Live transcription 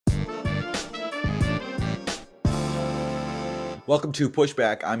Welcome to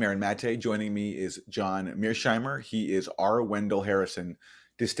Pushback. I'm Aaron Mate. Joining me is John Mearsheimer. He is R. Wendell Harrison,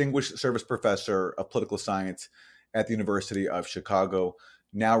 Distinguished Service Professor of Political Science at the University of Chicago,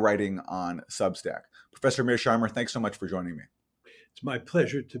 now writing on Substack. Professor Mearsheimer, thanks so much for joining me. It's my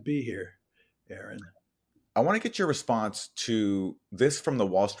pleasure to be here, Aaron. I want to get your response to this from the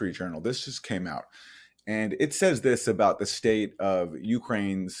Wall Street Journal. This just came out, and it says this about the state of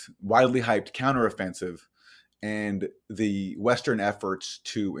Ukraine's widely hyped counteroffensive and the Western efforts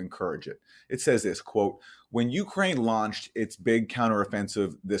to encourage it. It says this, quote, "When Ukraine launched its big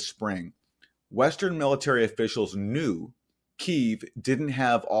counteroffensive this spring, Western military officials knew Kyiv didn't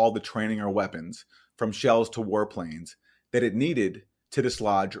have all the training or weapons, from shells to warplanes, that it needed to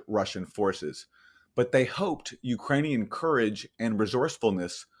dislodge Russian forces. But they hoped Ukrainian courage and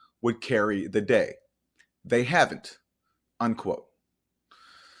resourcefulness would carry the day. They haven't," unquote.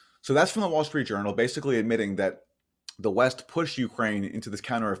 So that's from the Wall Street Journal, basically admitting that the West pushed Ukraine into this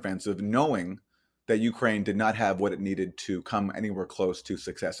counteroffensive, knowing that Ukraine did not have what it needed to come anywhere close to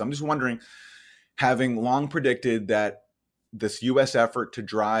success. So I'm just wondering, having long predicted that this U.S. effort to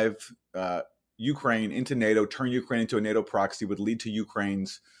drive Ukraine into NATO, turn Ukraine into a NATO proxy, would lead to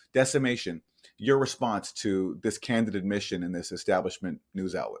Ukraine's decimation, your response to this candid admission in this establishment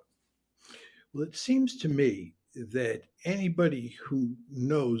news outlet? Well, it seems to me that anybody who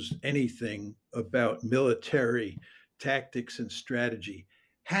knows anything about military tactics and strategy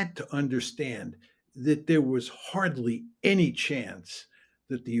had to understand that there was hardly any chance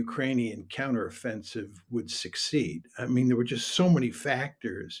that the Ukrainian counteroffensive would succeed. I mean, there were just so many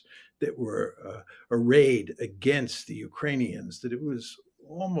factors that were arrayed against the Ukrainians that it was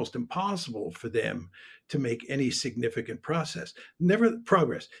almost impossible for them to make any significant progress.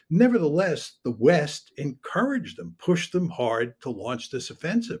 Nevertheless, the West encouraged them, pushed them hard to launch this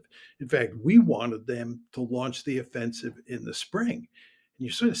offensive. In fact, we wanted them to launch the offensive in the spring. And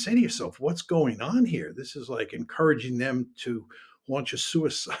you sort of say to yourself, what's going on here? This is like encouraging them to launch a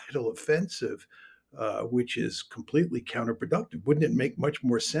suicidal offensive, which is completely counterproductive. Wouldn't it make much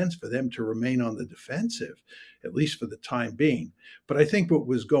more sense for them to remain on the defensive, at least for the time being? But I think what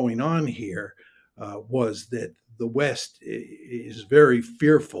was going on here was that the West is very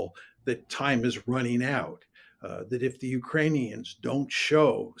fearful that time is running out, that if the Ukrainians don't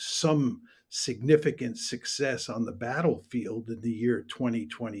show some significant success on the battlefield in the year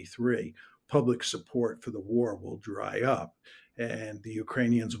 2023, public support for the war will dry up and the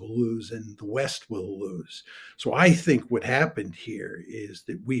Ukrainians will lose and the West will lose. So I think what happened here is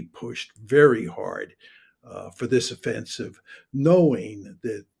that we pushed very hard for this offensive, knowing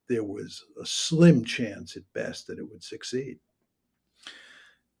that there was a slim chance at best that it would succeed.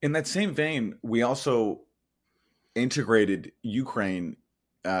 In that same vein, we also integrated Ukraine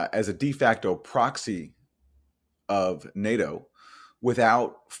as a de facto proxy of NATO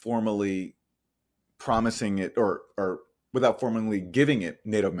without formally promising it or without formally giving it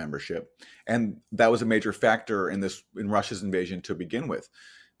NATO membership. And that was a major factor in Russia's invasion to begin with.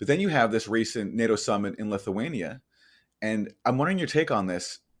 But then you have this recent NATO summit in Lithuania. And I'm wondering your take on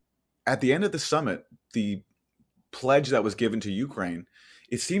this. At the end of the summit, the pledge that was given to Ukraine,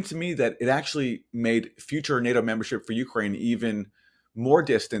 it seemed to me that it actually made future NATO membership for Ukraine even more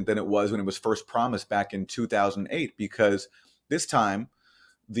distant than it was when it was first promised back in 2008, because this time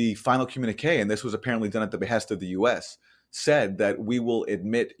the final communique, and this was apparently done at the behest of the US, said that we will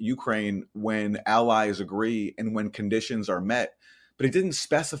admit Ukraine when allies agree and when conditions are met, but it didn't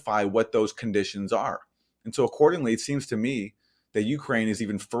specify what those conditions are. And so accordingly, it seems to me that Ukraine is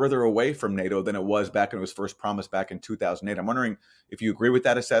even further away from NATO than it was back when it was first promised back in 2008. I'm wondering if you agree with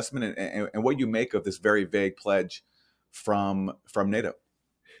that assessment and what you make of this very vague pledge from NATO.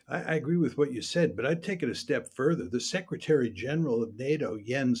 I agree with what you said, but I'd take it a step further. The Secretary General of NATO,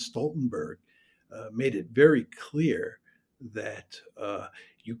 Jens Stoltenberg, made it very clear that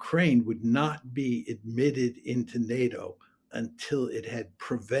Ukraine would not be admitted into NATO until it had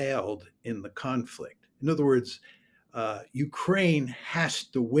prevailed in the conflict. In other words, Ukraine has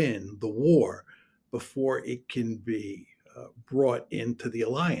to win the war before it can be brought into the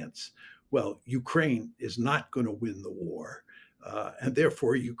alliance. Well, Ukraine is not going to win the war, and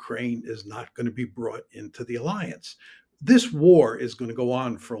therefore Ukraine is not going to be brought into the alliance. This war is going to go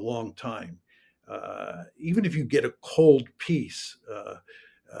on for a long time. Even if you get a cold peace,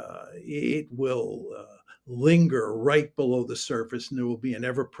 it will linger right below the surface, and there will be an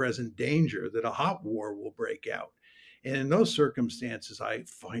ever-present danger that a hot war will break out. And in those circumstances, I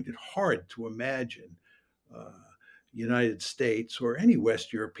find it hard to imagine United States or any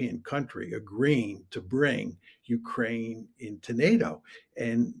West European country agreeing to bring Ukraine into NATO.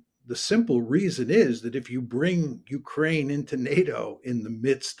 And the simple reason is that if you bring Ukraine into NATO in the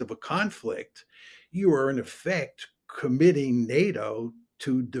midst of a conflict, you are in effect committing NATO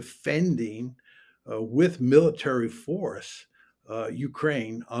to defending with military force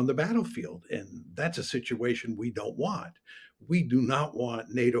Ukraine on the battlefield. And that's a situation we don't want. We do not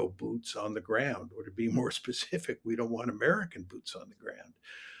want NATO boots on the ground, or to be more specific, we don't want American boots on the ground.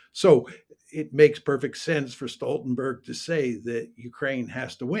 So it makes perfect sense for Stoltenberg to say that Ukraine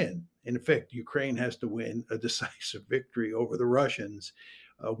has to win. In effect, Ukraine has to win a decisive victory over the Russians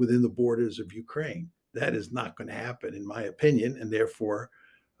within the borders of Ukraine. That is not going to happen, in my opinion, and therefore,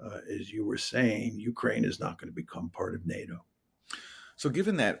 as you were saying, Ukraine is not going to become part of NATO. So,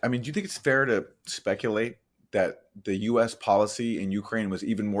 given that, I mean, do you think it's fair to speculate that the U.S. policy in Ukraine was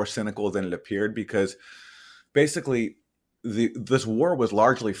even more cynical than it appeared? Because basically, this war was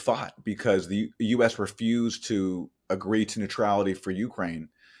largely fought because the U.S. refused to agree to neutrality for Ukraine,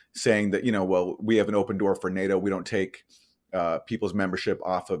 saying that, well, we have an open door for NATO. We don't take people's membership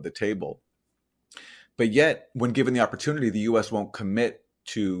off of the table. But yet, when given the opportunity, the U.S. won't commit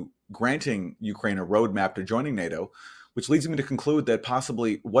to granting Ukraine a roadmap to joining NATO, which leads me to conclude that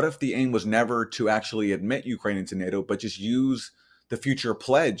possibly, what if the aim was never to actually admit Ukraine into NATO, but just use the future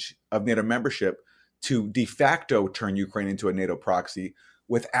pledge of NATO membership to de facto turn Ukraine into a NATO proxy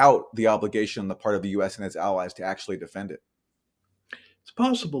without the obligation on the part of the U.S. and its allies to actually defend it? It's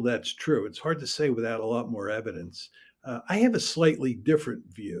possible that's true. It's hard to say without a lot more evidence. I have a slightly different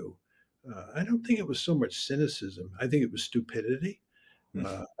view. I don't think it was so much cynicism. I think it was stupidity.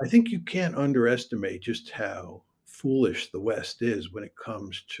 I think you can't underestimate just how foolish the West is when it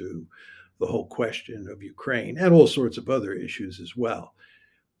comes to the whole question of Ukraine and all sorts of other issues as well.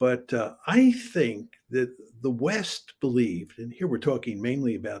 But I think that the West believed, and here we're talking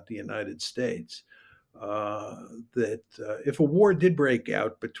mainly about the United States, that if a war did break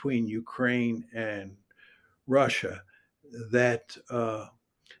out between Ukraine and Russia, that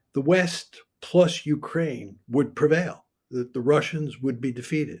the West plus Ukraine would prevail, that the Russians would be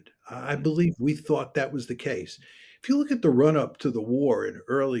defeated. I believe we thought that was the case. If you look at the run up to the war in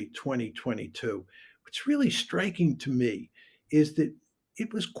early 2022, what's really striking to me is that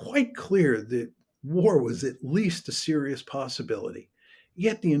it was quite clear that war was at least a serious possibility.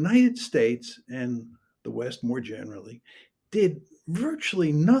 Yet the United States and the West more generally did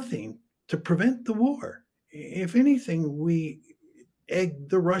virtually nothing to prevent the war. If anything, we egged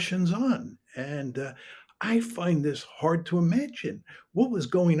the Russians on. And I find this hard to imagine what was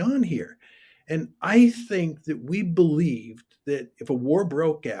going on here. And I think that we believed that if a war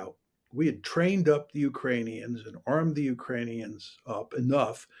broke out, we had trained up the Ukrainians and armed the Ukrainians up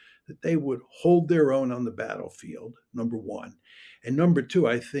enough that they would hold their own on the battlefield, number one. And number two,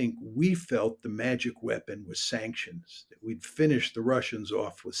 I think we felt the magic weapon was sanctions, that we'd finish the Russians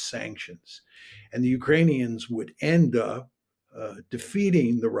off with sanctions. And the Ukrainians would end up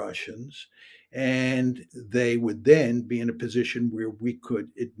defeating the Russians, and they would then be in a position where we could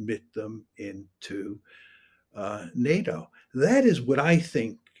admit them into NATO. That is what I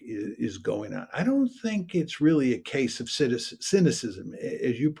think is going on. I don't think it's really a case of cynicism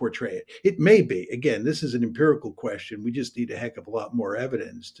as you portray it. It may be. Again, this is an empirical question. We just need a heck of a lot more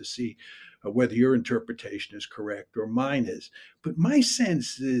evidence to see whether your interpretation is correct or mine is. But my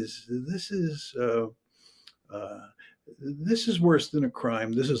sense is this is worse than a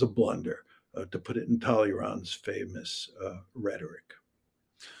crime. This is a blunder, to put it in Talleyrand's famous rhetoric.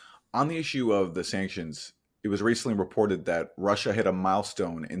 On the issue of the sanctions, it was recently reported that Russia hit a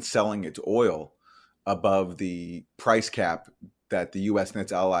milestone in selling its oil above the price cap that the U.S. and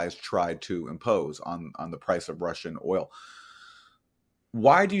its allies tried to impose on the price of Russian oil.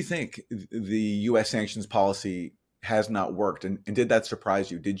 Why do you think the U.S. sanctions policy has not worked? And did that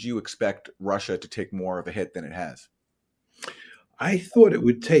surprise you? Did you expect Russia to take more of a hit than it has? I thought it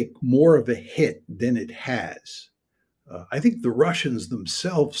would take more of a hit than it has. I think the Russians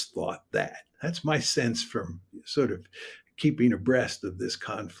themselves thought that. That's my sense from sort of keeping abreast of this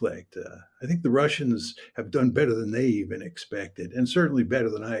conflict. I think the Russians have done better than they even expected, and certainly better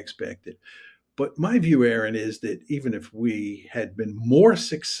than I expected. But my view, Aaron, is that even if we had been more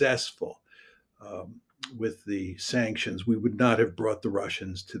successful with the sanctions, we would not have brought the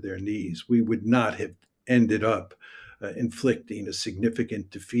Russians to their knees. We would not have ended up inflicting a significant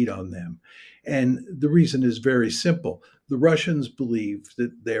defeat on them. And the reason is very simple. The Russians believe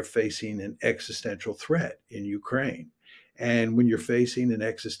that they're facing an existential threat in Ukraine. And when you're facing an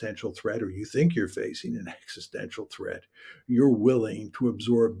existential threat, or you think you're facing an existential threat, you're willing to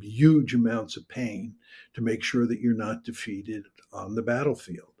absorb huge amounts of pain to make sure that you're not defeated on the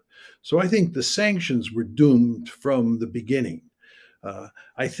battlefield. So I think the sanctions were doomed from the beginning.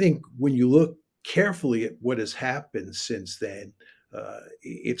 I think when you look carefully at what has happened since then,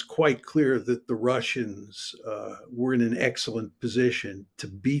 it's quite clear that the Russians were in an excellent position to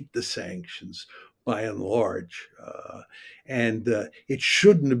beat the sanctions by and large. And it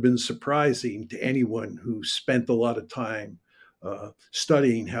shouldn't have been surprising to anyone who spent a lot of time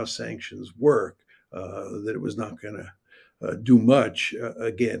studying how sanctions work that it was not going to do much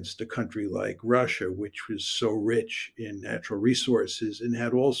against a country like Russia, which was so rich in natural resources and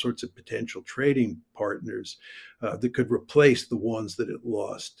had all sorts of potential trading partners that could replace the ones that it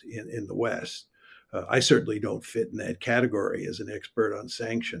lost in the West. I certainly don't fit in that category as an expert on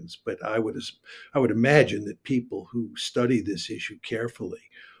sanctions, but I would imagine that people who study this issue carefully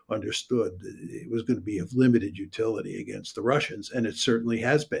understood that it was going to be of limited utility against the Russians, and it certainly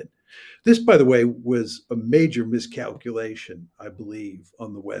has been. This, by the way, was a major miscalculation, I believe,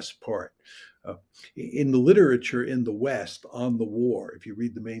 on the West's part. Uh, in the literature in the West on the war, if you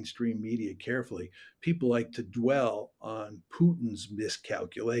read the mainstream media carefully, people like to dwell on Putin's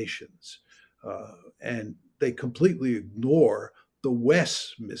miscalculations, and they completely ignore the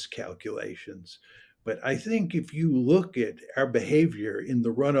West's miscalculations. But I think if you look at our behavior in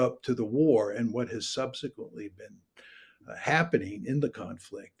the run up to the war and what has subsequently been happening in the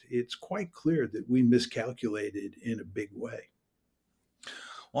conflict, it's quite clear that we miscalculated in a big way.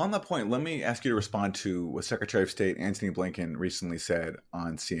 Well, on that point, let me ask you to respond to what Secretary of State Antony Blinken recently said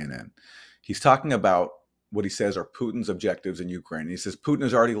on CNN. He's talking about what he says are Putin's objectives in Ukraine. He says Putin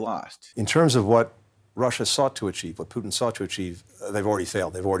has already lost. In terms of what Russia sought to achieve, what Putin sought to achieve, they've already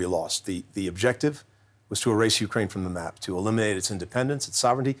failed. They've already lost. The objective was to erase Ukraine from the map, to eliminate its independence, its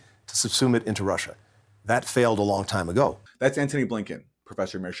sovereignty, to subsume it into Russia. That failed a long time ago. That's Antony Blinken,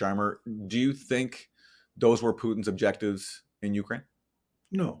 Professor Mearsheimer. Do you think those were Putin's objectives in Ukraine?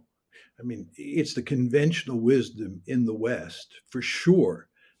 No. I mean, it's the conventional wisdom in the West, for sure,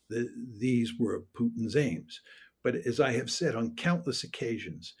 that these were Putin's aims. But as I have said on countless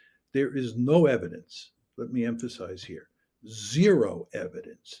occasions, there is no evidence, let me emphasize here, zero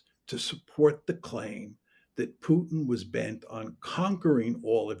evidence to support the claim that Putin was bent on conquering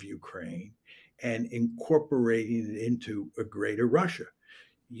all of Ukraine and incorporating it into a greater Russia.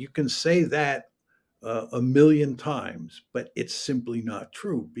 You can say that a million times, but it's simply not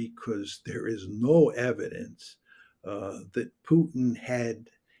true because there is no evidence that Putin had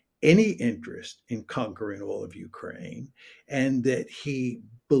any interest in conquering all of Ukraine and that he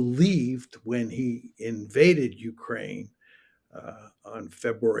believed when he invaded Ukraine on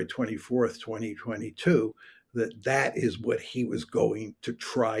February 24th, 2022, that that is what he was going to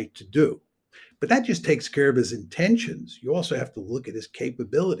try to do. But that just takes care of his intentions. You also have to look at his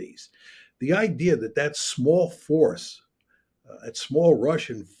capabilities. The idea that that small force, that small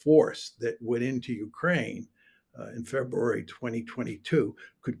Russian force that went into Ukraine in February 2022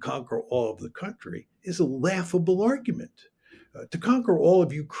 could conquer all of the country is a laughable argument. To conquer all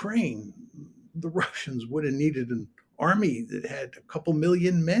of Ukraine, the Russians would have needed an army that had a couple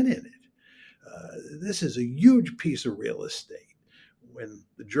million men in it. This is a huge piece of real estate. When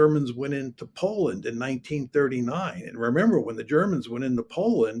the Germans went into Poland in 1939, and remember, when the Germans went into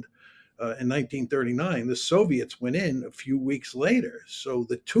Poland in 1939, the Soviets went in a few weeks later. So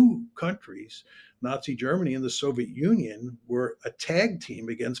the two countries, Nazi Germany and the Soviet Union, were a tag team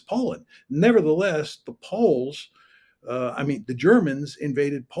against Poland. Nevertheless, the Germans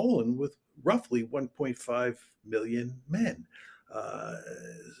invaded Poland with roughly 1.5 million men.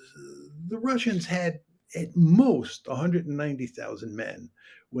 The Russians had at most 190,000 men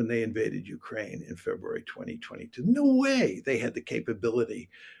when they invaded Ukraine in February 2022. No way they had the capability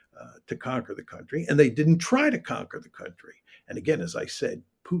to conquer the country, and they didn't try to conquer the country. And again, as I said,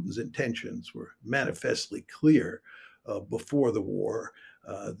 Putin's intentions were manifestly clear before the war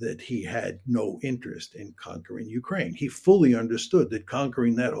that he had no interest in conquering Ukraine. He fully understood that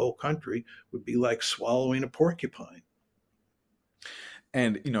conquering that whole country would be like swallowing a porcupine.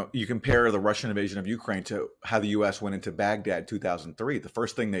 And, you compare the Russian invasion of Ukraine to how the U.S. went into Baghdad 2003. The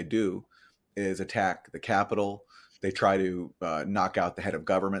first thing they do is attack the capital. They try to knock out the head of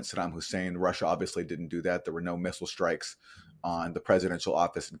government, Saddam Hussein. Russia obviously didn't do that. There were no missile strikes on the presidential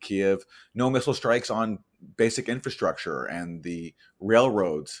office in Kiev, no missile strikes on basic infrastructure, and the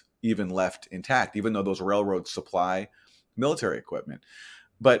railroads even left intact, even though those railroads supply military equipment.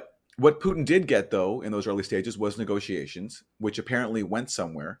 But what Putin did get, though, in those early stages was negotiations, which apparently went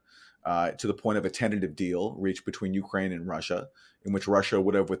somewhere to the point of a tentative deal reached between Ukraine and Russia, in which Russia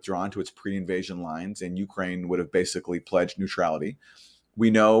would have withdrawn to its pre-invasion lines and Ukraine would have basically pledged neutrality. We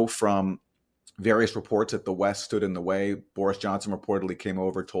know from various reports that the West stood in the way. Boris Johnson reportedly came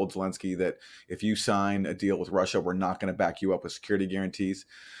over, told Zelensky that if you sign a deal with Russia, we're not going to back you up with security guarantees.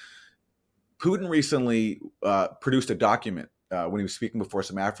 Putin recently produced a document when he was speaking before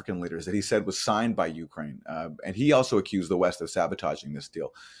some African leaders that he said was signed by Ukraine. And he also accused the West of sabotaging this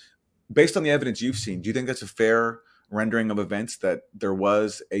deal. Based on the evidence you've seen, do you think that's a fair rendering of events, that there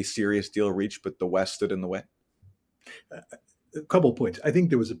was a serious deal reached, but the West stood in the way? A couple points. I think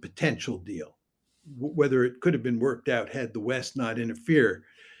there was a potential deal. Whether it could have been worked out had the West not interfered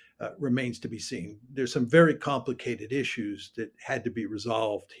remains to be seen. There's some very complicated issues that had to be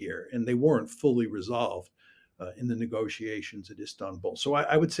resolved here, and they weren't fully resolved in the negotiations at Istanbul. So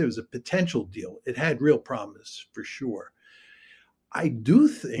I would say it was a potential deal. It had real promise for sure. I do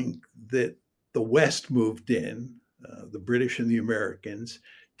think that the West moved in, the British and the Americans,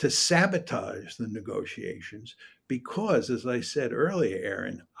 to sabotage the negotiations because, as I said earlier,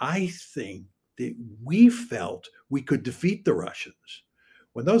 Aaron, I think that we felt we could defeat the Russians.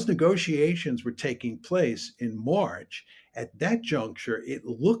 When those negotiations were taking place in March, at that juncture, it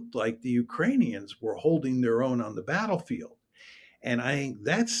looked like the Ukrainians were holding their own on the battlefield. And I think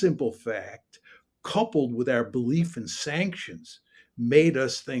that simple fact, coupled with our belief in sanctions, made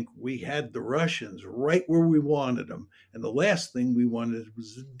us think we had the Russians right where we wanted them. And the last thing we wanted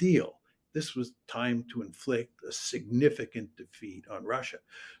was a deal. This was time to inflict a significant defeat on Russia.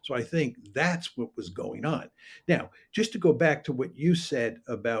 So I think that's what was going on. Now, just to go back to what you said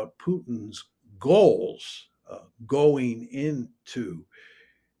about Putin's goals going into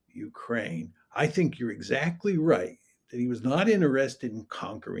Ukraine, I think you're exactly right that he was not interested in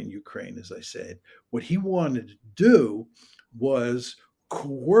conquering Ukraine, as I said. What he wanted to do was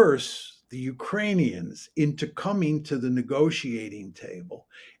coerce the Ukrainians into coming to the negotiating table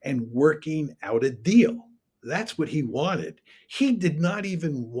and working out a deal. That's what he wanted. He did not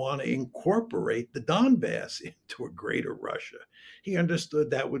even want to incorporate the Donbass into a greater Russia. He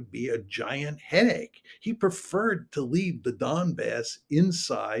understood that would be a giant headache. He preferred to leave the Donbass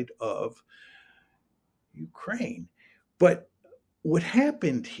inside of Ukraine. But what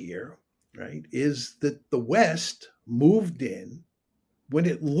happened here, right, is that the West moved in when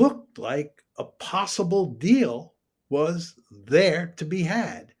it looked like a possible deal was there to be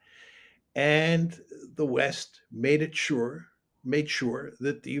had. And the West made sure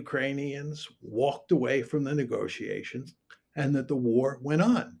that the Ukrainians walked away from the negotiations and that the war went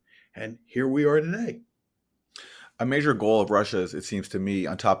on. And here we are today. A major goal of Russia's, it seems to me,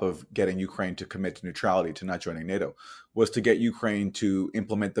 on top of getting Ukraine to commit to neutrality, to not joining NATO, was to get Ukraine to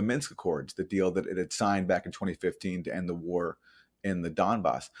implement the Minsk Accords, the deal that it had signed back in 2015 to end the war in the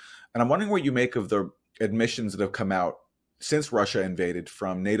Donbass. And I'm wondering what you make of the admissions that have come out since Russia invaded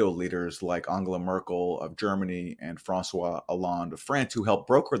from NATO leaders like Angela Merkel of Germany and Francois Hollande of France, who helped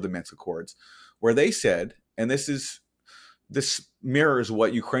broker the Minsk Accords, where they said, and this mirrors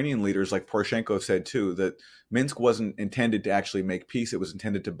what Ukrainian leaders like Poroshenko have said too, that Minsk wasn't intended to actually make peace. It was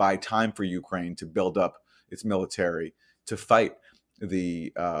intended to buy time for Ukraine to build up its military, to fight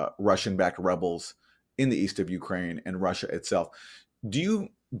the Russian-backed rebels in the east of Ukraine and Russia itself. Do you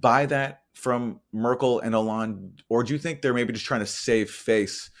buy that from Merkel and Hollande, or do you think they're maybe just trying to save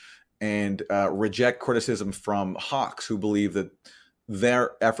face and reject criticism from hawks who believe that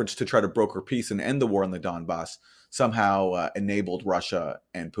their efforts to try to broker peace and end the war in the Donbass somehow enabled Russia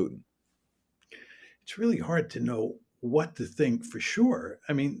and Putin? It's really hard to know what to think for sure.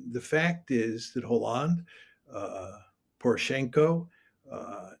 I mean, the fact is that Hollande, Poroshenko,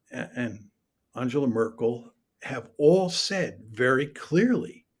 and Angela Merkel have all said very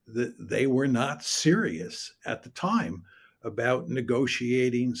clearly that they were not serious at the time about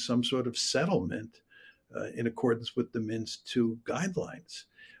negotiating some sort of settlement in accordance with the Minsk II guidelines.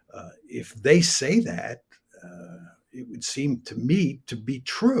 If they say that, it would seem to me to be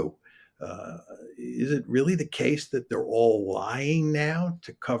true. Is it really the case that they're all lying now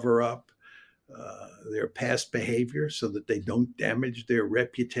to cover up their past behavior so that they don't damage their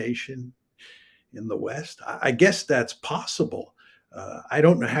reputation in the West? I guess that's possible. I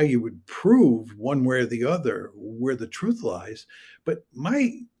don't know how you would prove one way or the other where the truth lies, but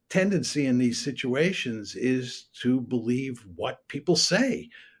my tendency in these situations is to believe what people say.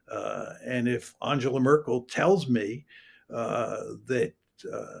 And if Angela Merkel tells me that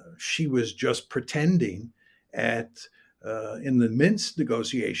she was just pretending in the Minsk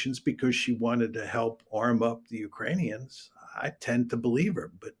negotiations because she wanted to help arm up the Ukrainians, I tend to believe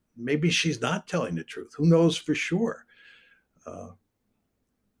her. But maybe she's not telling the truth. Who knows for sure?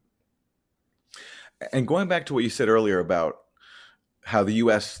 And going back to what you said earlier about how the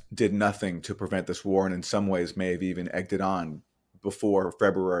U.S. did nothing to prevent this war, and in some ways may have even egged it on before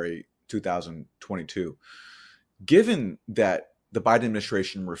February 2022. Given that the Biden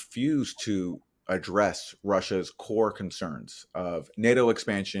administration refused to address Russia's core concerns of NATO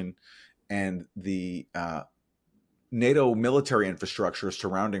expansion and the NATO military infrastructure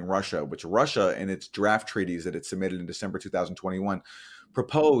surrounding Russia, which Russia, in its draft treaties that it submitted in December 2021,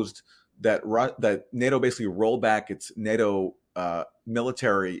 proposed that that NATO basically roll back its NATO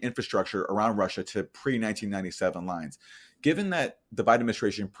military infrastructure around Russia to pre-1997 lines. Given that the Biden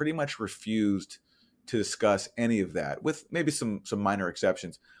administration pretty much refused to discuss any of that, with maybe some minor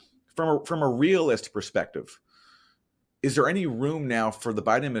exceptions, from a realist perspective, is there any room now for the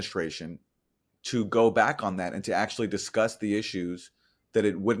Biden administration to go back on that and to actually discuss the issues that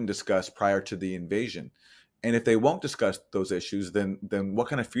it wouldn't discuss prior to the invasion? And if they won't discuss those issues, then what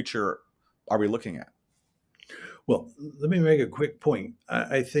kind of future are we looking at? Well, let me make a quick point.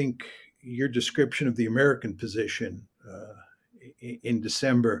 I think your description of the American position in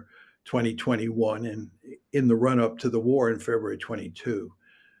December 2021 and in the run up to the war in February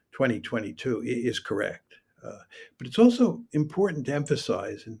 2022 is correct. But it's also important to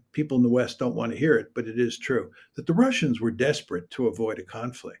emphasize, and people in the West don't want to hear it, but it is true, that the Russians were desperate to avoid a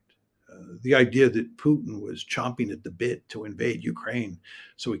conflict. The idea that Putin was chomping at the bit to invade Ukraine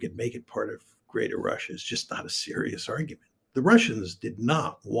so he could make it part of Greater Russia is just not a serious argument. The Russians did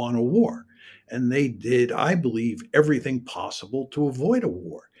not want a war, and they did, I believe, everything possible to avoid a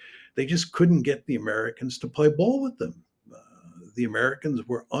war. They just couldn't get the Americans to play ball with them. The Americans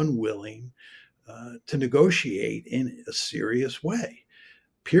were unwilling to negotiate in a serious way.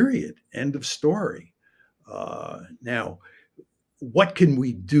 Period. End of story. Now, what can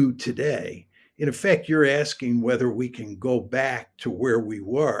we do today? In effect, you're asking whether we can go back to where we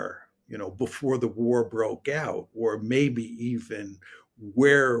were, before the war broke out, or maybe even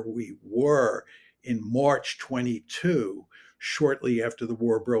where we were in March 22, shortly after the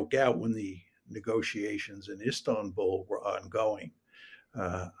war broke out, when the negotiations in Istanbul were ongoing.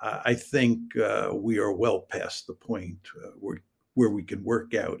 I think we are well past the point where we can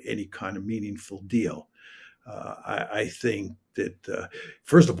work out any kind of meaningful deal. I think that,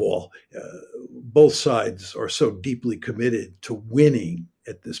 first of all, both sides are so deeply committed to winning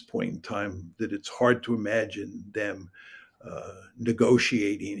at this point in time that it's hard to imagine them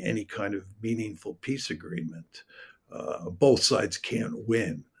negotiating any kind of meaningful peace agreement. Both sides can't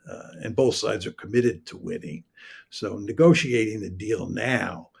win, and both sides are committed to winning. So negotiating a deal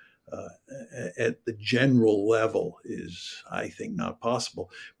now at the general level is, I think, not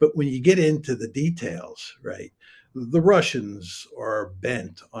possible. But when you get into the details, right, the Russians are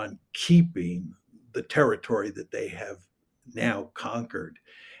bent on keeping the territory that they have now conquered.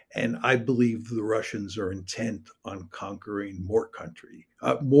 And I believe the Russians are intent on conquering more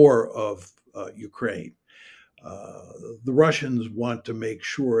of Ukraine. The Russians want to make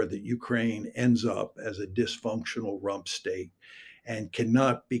sure that Ukraine ends up as a dysfunctional rump state and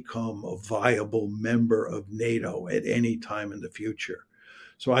cannot become a viable member of NATO at any time in the future.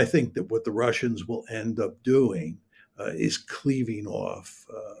 So I think that what the Russians will end up doing is cleaving off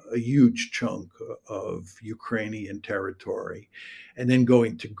a huge chunk of Ukrainian territory and then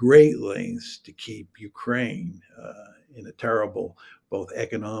going to great lengths to keep Ukraine in a terrible both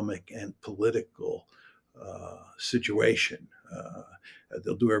economic and political situation.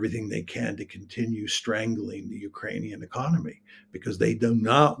 They'll do everything they can to continue strangling the Ukrainian economy because they do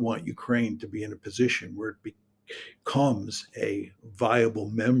not want Ukraine to be in a position where it becomes a viable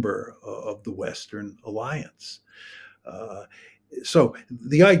member of the Western alliance. So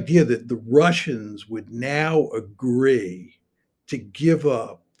the idea that the Russians would now agree to give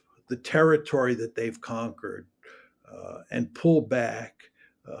up the territory that they've conquered and pull back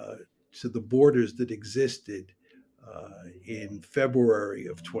to the borders that existed in February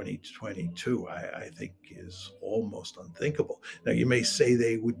of 2022, I think is almost unthinkable. Now, you may say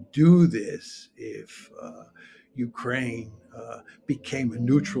they would do this if Ukraine became a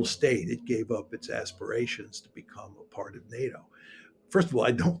neutral state. It gave up its aspirations to become a part of NATO. First of all,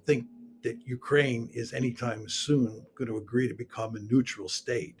 I don't think that Ukraine is anytime soon going to agree to become a neutral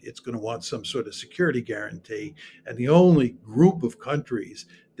state. It's going to want some sort of security guarantee. And the only group of countries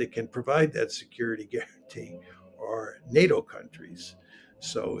that can provide that security guarantee are NATO countries.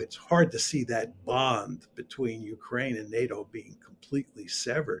 So it's hard to see that bond between Ukraine and NATO being completely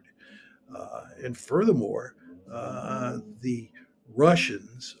severed. And furthermore, the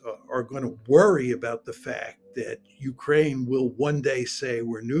Russians are going to worry about the fact that Ukraine will one day say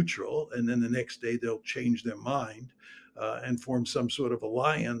we're neutral, and then the next day they'll change their mind and form some sort of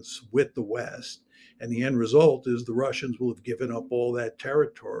alliance with the West. And the end result is the Russians will have given up all that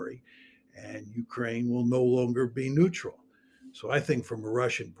territory and Ukraine will no longer be neutral. So I think from a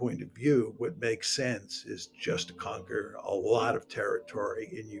Russian point of view, what makes sense is just to conquer a lot of territory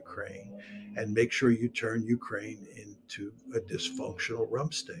in Ukraine and make sure you turn Ukraine into a dysfunctional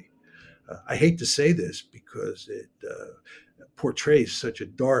rump state. I hate to say this because it portrays such a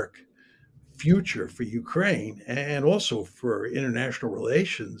dark future for Ukraine and also for international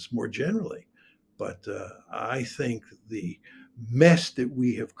relations more generally. But I think the mess that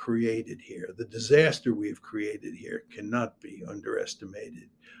we have created here, the disaster we have created here, cannot be underestimated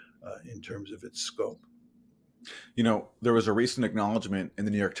in terms of its scope. You know, there was a recent acknowledgement in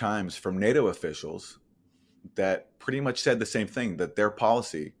the New York Times from NATO officials that pretty much said the same thing, that their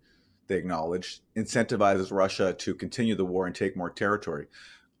policy, they acknowledged, incentivizes Russia to continue the war and take more territory.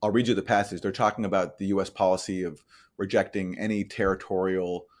 I'll read you the passage. They're talking about the U.S. policy of rejecting any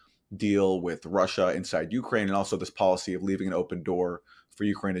territorial deal with Russia inside Ukraine, and also this policy of leaving an open door for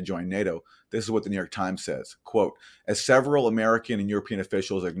Ukraine to join NATO. This is what the New York Times says, quote, as several American and European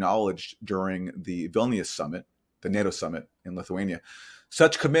officials acknowledged during the Vilnius summit, the NATO summit in Lithuania,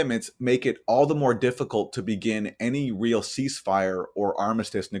 such commitments make it all the more difficult to begin any real ceasefire or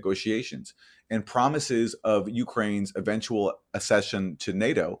armistice negotiations, and promises of Ukraine's eventual accession to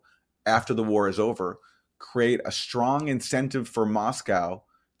NATO after the war is over create a strong incentive for Moscow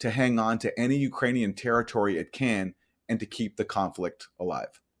to hang on to any Ukrainian territory it can and to keep the conflict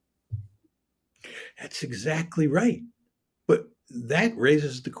alive. That's exactly right. But that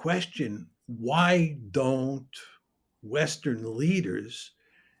raises the question, why don't Western leaders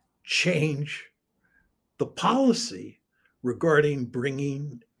change the policy regarding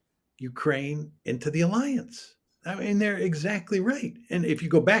bringing Ukraine into the alliance? I mean, they're exactly right. And if you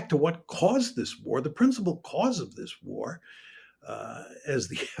go back to what caused this war, the principal cause of this war, as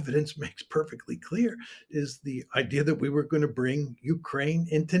the evidence makes perfectly clear, is the idea that we were going to bring Ukraine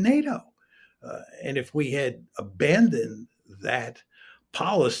into NATO. And if we had abandoned that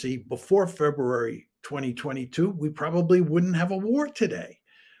policy before February 2022, we probably wouldn't have a war today.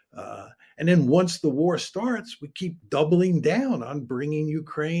 And then once the war starts, we keep doubling down on bringing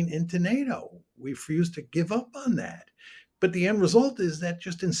Ukraine into NATO. We refuse to give up on that. But the end result is that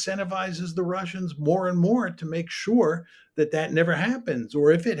just incentivizes the Russians more and more to make sure that that never happens.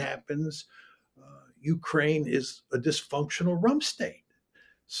 Or if it happens, Ukraine is a dysfunctional rump state.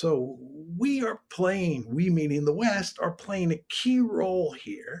 So we meaning the West, are playing a key role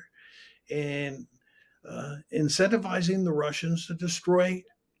here in incentivizing the Russians to destroy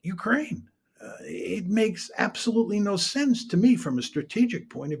Ukraine. It makes absolutely no sense to me from a strategic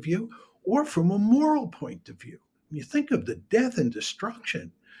point of view or from a moral point of view. When you think of the death and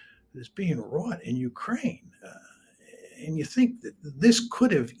destruction that is being wrought in Ukraine, and you think that this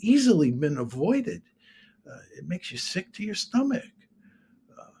could have easily been avoided, it makes you sick to your stomach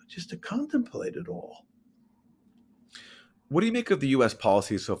just to contemplate it all. What do you make of the U.S.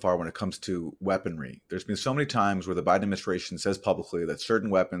 policy so far when it comes to weaponry? There's been so many times where the Biden administration says publicly that certain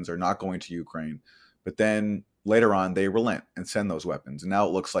weapons are not going to Ukraine, but then later on they relent and send those weapons. And now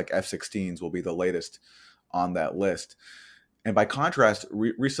it looks like F-16s will be the latest on that list. And by contrast,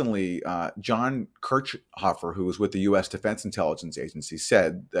 recently, John Kirchhofer, who was with the U.S. Defense Intelligence Agency,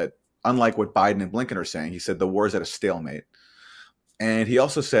 said that unlike what Biden and Blinken are saying, he said the war is at a stalemate. And he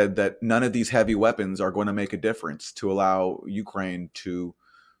also said that none of these heavy weapons are going to make a difference to allow Ukraine to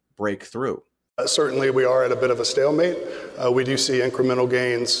break through. Certainly, we are at a bit of a stalemate. We do see incremental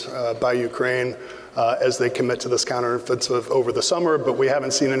gains by Ukraine as they commit to this counteroffensive over the summer, but we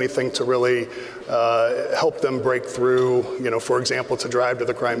haven't seen anything to really help them break through, for example, to drive to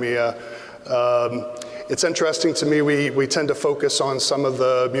the Crimea. It's interesting to me, we tend to focus on some of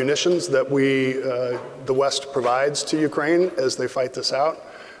the munitions that the West provides to Ukraine as they fight this out.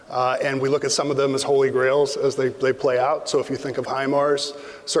 And we look at some of them as holy grails as they play out. So if you think of HIMARS,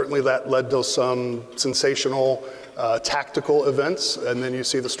 certainly that led to some sensational tactical events. And then you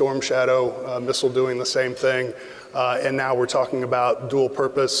see the Storm Shadow missile doing the same thing. And now we're talking about dual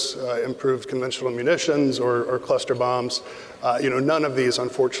purpose, improved conventional munitions or cluster bombs. None of these,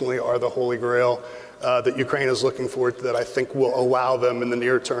 unfortunately, are the holy grail that Ukraine is looking for that I think will allow them in the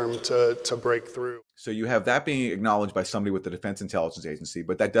near term to break through. So you have that being acknowledged by somebody with the Defense Intelligence Agency,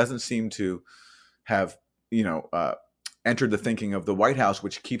 but that doesn't seem to have, entered the thinking of the White House,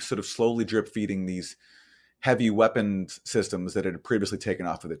 which keeps sort of slowly drip feeding these heavy weapons systems that it had previously taken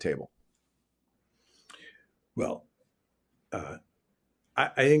off of the table. Well, I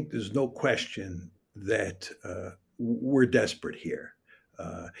think there's no question that we're desperate here.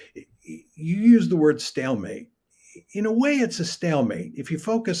 You use the word stalemate. In a way, it's a stalemate. If you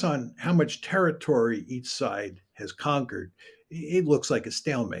focus on how much territory each side has conquered, it looks like a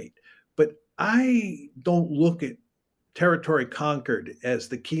stalemate. But I don't look at territory conquered as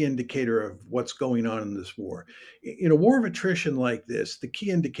the key indicator of what's going on in this war. In a war of attrition like this, the key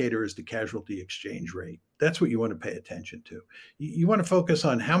indicator is the casualty exchange rate. That's what you want to pay attention to. You want to focus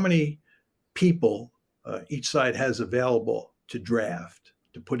on how many people each side has available to draft,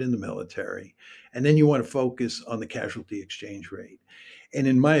 to put in the military. And then you want to focus on the casualty exchange rate. And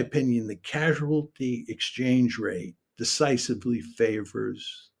in my opinion, the casualty exchange rate decisively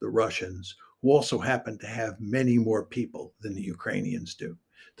favors the Russians, who also happen to have many more people than the Ukrainians do.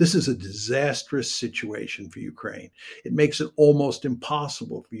 This is a disastrous situation for Ukraine. It makes it almost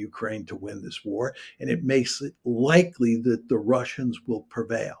impossible for Ukraine to win this war, and it makes it likely that the Russians will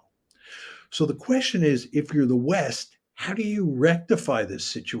prevail. So the question is, if you're the West, how do you rectify this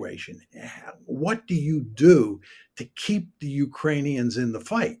situation? What do you do to keep the Ukrainians in the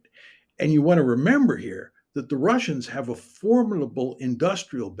fight? And you want to remember here that the Russians have a formidable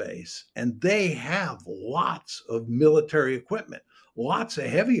industrial base, and they have lots of military equipment, lots of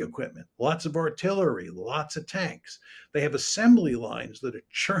heavy equipment, lots of artillery, lots of tanks. They have assembly lines that are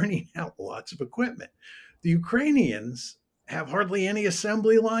churning out lots of equipment. The Ukrainians have hardly any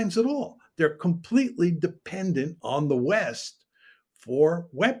assembly lines at all. They're completely dependent on the West for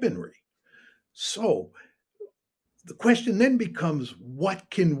weaponry. So the question then becomes, what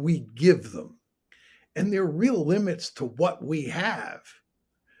can we give them? And there are real limits to what we have,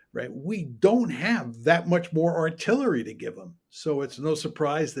 right? We don't have that much more artillery to give them. So it's no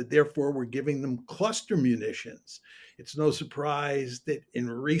surprise that therefore we're giving them cluster munitions. It's no surprise that in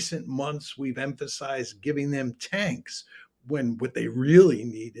recent months we've emphasized giving them tanks when what they really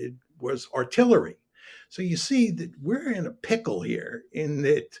needed was artillery. So you see that we're in a pickle here in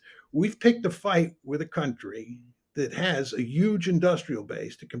that we've picked a fight with a country that has a huge industrial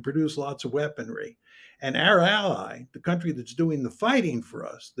base that can produce lots of weaponry. And our ally, the country that's doing the fighting for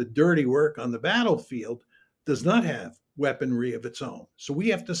us, the dirty work on the battlefield, does not have weaponry of its own. So we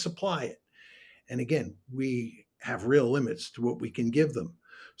have to supply it. And again, we have real limits to what we can give them.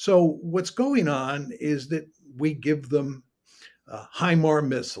 So what's going on is that we give them HIMARS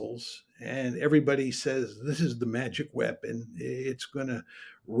missiles, and everybody says this is the magic weapon. It's going to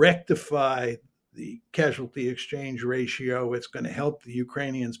rectify the casualty exchange ratio. It's going to help the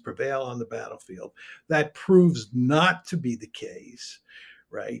Ukrainians prevail on the battlefield. That proves not to be the case,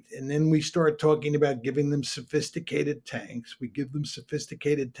 right? And then we start talking about giving them sophisticated tanks. We give them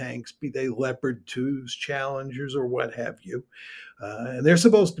sophisticated tanks, be they Leopard 2s, Challengers, or what have you. And they're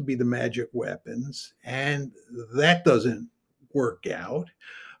supposed to be the magic weapons, and that doesn't work out.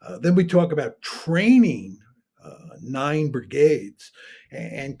 Then we talk about training 9 brigades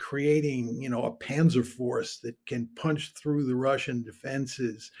and creating, a panzer force that can punch through the Russian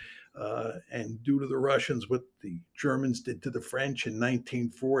defenses and do to the Russians what the Germans did to the French in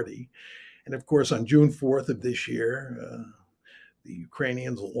 1940. And of course, on June 4th of this year, the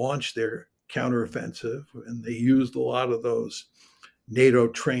Ukrainians launched their counteroffensive, and they used a lot of those NATO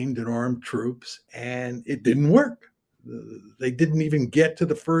trained and armed troops, and it didn't work. They didn't even get to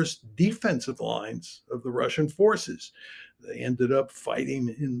the first defensive lines of the Russian forces. They ended up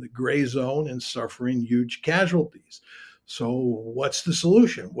fighting in the gray zone and suffering huge casualties. So what's the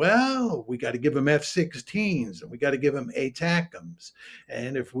solution? Well, we got to give them F-16s, and we got to give them ATACMS.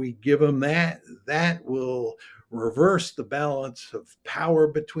 And if we give them that will reverse the balance of power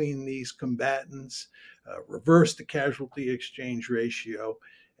between these combatants, reverse the casualty exchange ratio,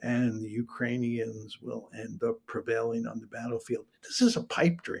 and the Ukrainians will end up prevailing on the battlefield. This is a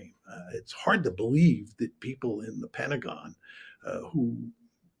pipe dream. It's hard to believe that people in the Pentagon who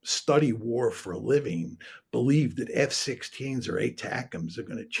study war for a living believe that F-16s or ATACMS are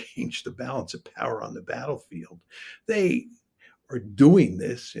going to change the balance of power on the battlefield. They are doing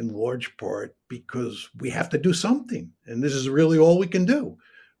this in large part because we have to do something, and this is really all we can do.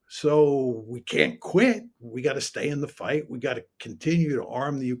 So we can't quit. We got to stay in the fight. We got to continue to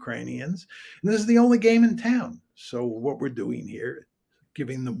arm the Ukrainians. And this is the only game in town. So what we're doing here,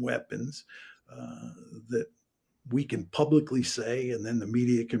 giving them weapons that we can publicly say, and then the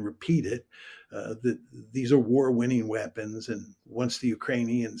media can repeat it, that these are war-winning weapons. And once the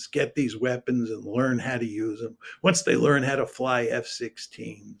Ukrainians get these weapons and learn how to use them, once they learn how to fly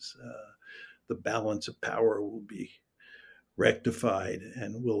F-16s, the balance of power will be rectified,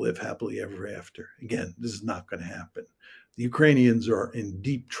 and we'll live happily ever after. Again, this is not going to happen. The Ukrainians are in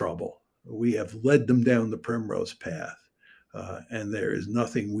deep trouble. We have led them down the primrose path, and there is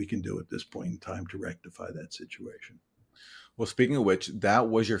nothing we can do at this point in time to rectify that situation. Well, speaking of which, that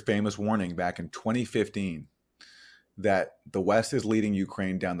was your famous warning back in 2015 that the West is leading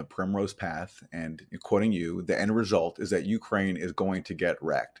Ukraine down the primrose path, and quoting you, the end result is that Ukraine is going to get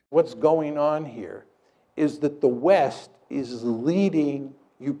wrecked. What's going on here is that the West is leading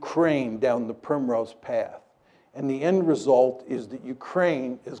Ukraine down the primrose path. And the end result is that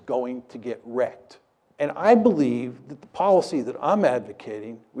Ukraine is going to get wrecked. And I believe that the policy that I'm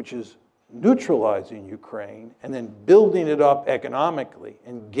advocating, which is neutralizing Ukraine and then building it up economically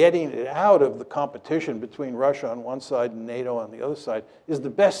and getting it out of the competition between Russia on one side and NATO on the other side, is the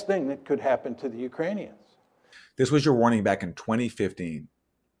best thing that could happen to the Ukrainians. This was your warning back in 2015.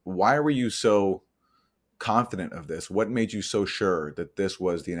 Why were you so confident of this? What made you so sure that this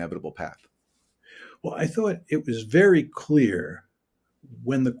was the inevitable path? Well, I thought it was very clear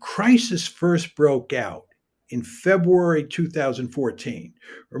when the crisis first broke out in February 2014.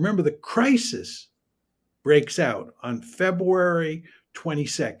 Remember, the crisis breaks out on February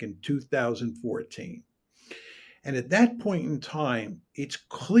 22nd, 2014. And at that point in time, it's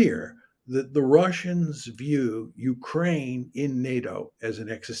clear that the Russians view Ukraine in NATO as an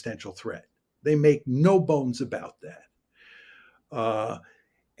existential threat. They make no bones about that.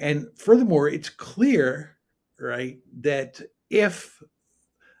 And furthermore, it's clear, right, that if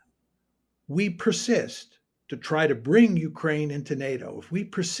we persist to try to bring Ukraine into NATO, if we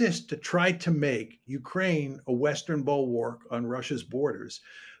persist to try to make Ukraine a Western bulwark on Russia's borders,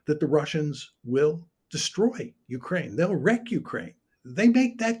 that the Russians will destroy Ukraine. They'll wreck Ukraine. They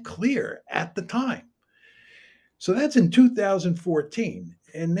make that clear at the time. So that's in 2014.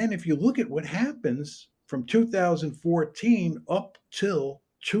 And then if you look at what happens from 2014 up till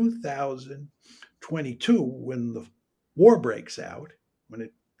 2022, when the war breaks out, when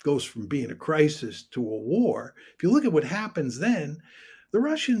it goes from being a crisis to a war, if you look at what happens then, the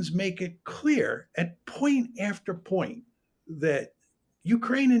Russians make it clear at point after point that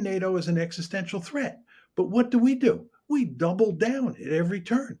Ukraine and NATO is an existential threat. But what do? We double down at every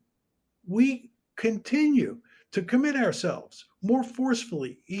turn. We continue to commit ourselves more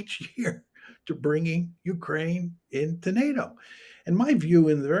forcefully each year to bringing Ukraine into NATO. And my view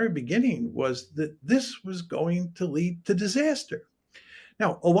in the very beginning was that this was going to lead to disaster.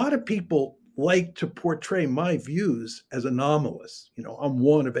 Now, a lot of people like to portray my views as anomalous. You know, I'm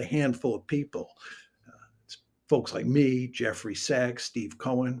one of a handful of people. It's folks like me, Jeffrey Sachs, Steve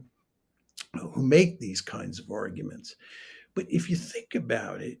Cohen, who make these kinds of arguments. But if you think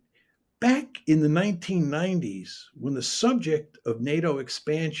about it, back in the 1990s, when the subject of NATO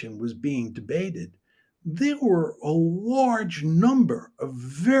expansion was being debated, there were a large number of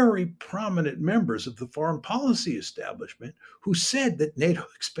very prominent members of the foreign policy establishment who said that NATO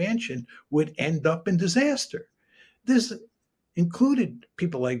expansion would end up in disaster. This included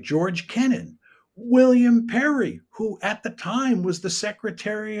people like George Kennan, William Perry, who at the time was the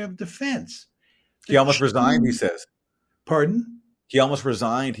Secretary of Defense. He almost resigned, he says. Pardon? He almost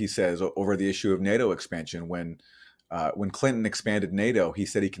resigned, he says, over the issue of NATO expansion. When Clinton expanded NATO, he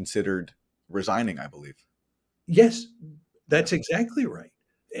said he considered resigning, I believe. Yes, that's exactly right.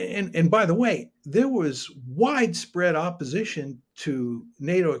 And by the way, there was widespread opposition to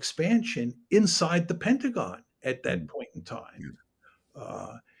NATO expansion inside the Pentagon at that point in time.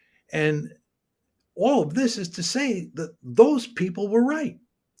 And all of this is to say that those people were right.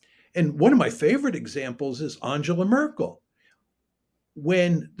 And one of my favorite examples is Angela Merkel.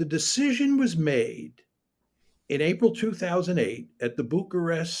 When the decision was made in April 2008 at the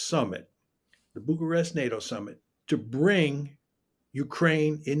Bucharest summit, the Bucharest NATO summit, to bring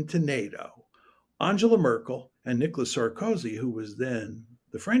Ukraine into NATO, Angela Merkel and Nicolas Sarkozy, who was then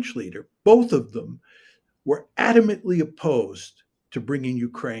the French leader, both of them were adamantly opposed to bringing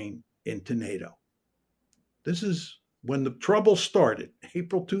Ukraine into NATO. This is when the trouble started,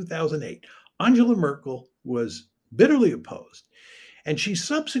 April 2008. Angela Merkel was bitterly opposed. And she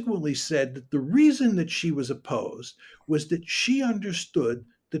subsequently said that the reason that she was opposed was that she understood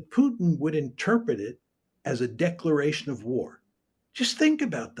that Putin would interpret it as a declaration of war. Just think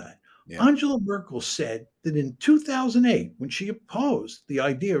about that. Yeah. Angela Merkel said that in 2008, when she opposed the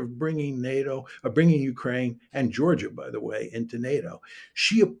idea of bringing Ukraine and Georgia, by the way, into NATO,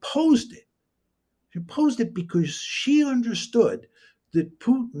 she opposed it. She opposed it because she understood that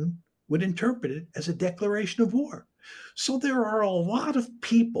Putin would interpret it as a declaration of war. So there are a lot of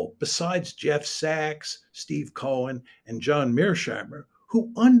people besides Jeff Sachs, Steve Cohen, and John Mearsheimer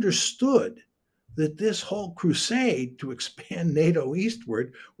who understood that this whole crusade to expand NATO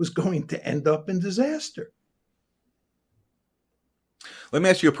eastward was going to end up in disaster. Let me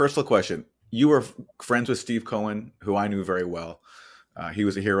ask you a personal question. You were friends with Steve Cohen, who I knew very well. He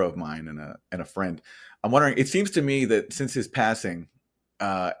was a hero of mine and a friend. I'm wondering, it seems to me that since his passing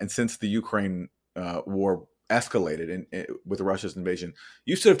and since the Ukraine war escalated with Russia's invasion,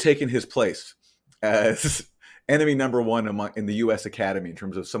 you should have taken his place as enemy number one in the U.S. Academy in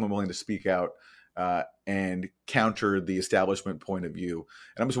terms of someone willing to speak out and counter the establishment point of view.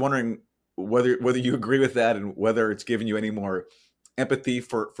 And I'm just wondering whether you agree with that, and whether it's given you any more empathy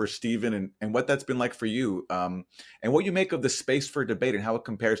for Stephen, and what that's been like for you, and what you make of the space for debate and how it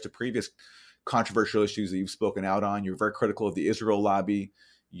compares to previous controversial issues that you've spoken out on. You're very critical of the Israel lobby.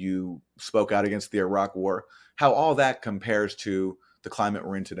 You spoke out against the Iraq war. How all that compares to the climate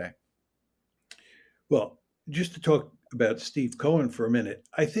we're in today. Well, just to talk about Steve Cohen for a minute,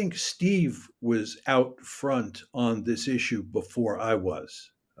 I think Steve was out front on this issue before I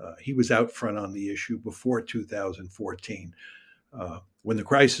was. He was out front on the issue before 2014, when the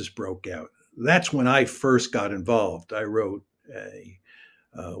crisis broke out. That's when I first got involved. I wrote a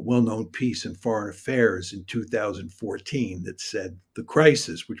well-known piece in Foreign Affairs in 2014 that said the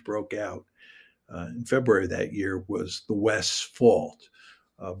crisis, which broke out in February of that year, was the West's fault.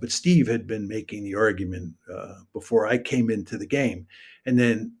 But Steve had been making the argument before I came into the game. And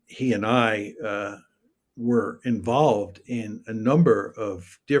then he and I were involved in a number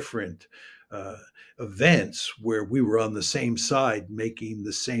of different events where we were on the same side making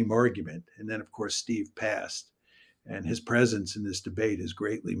the same argument. And then, of course, Steve passed, and his presence in this debate is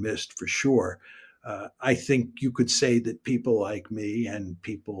greatly missed for sure. I think you could say that people like me and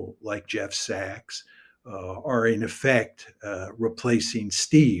people like Jeff Sachs are in effect replacing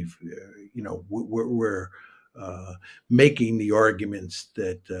Steve. We're making the arguments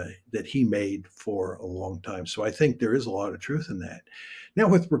that he made for a long time. So I think there is a lot of truth in that. Now,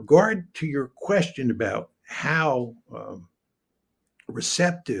 with regard to your question about how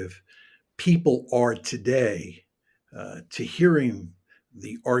receptive people are today to hearing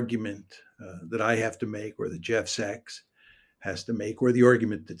the argument that I have to make, or that Jeff Sachs has to make, or the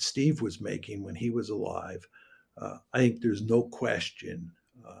argument that Steve was making when he was alive, I think there's no question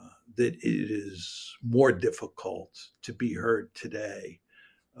that it is more difficult to be heard today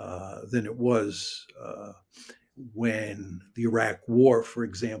than it was when the Iraq War, for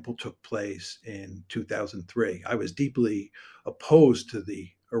example, took place in 2003. I was deeply opposed to the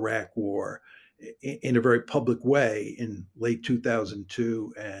Iraq War in a very public way in late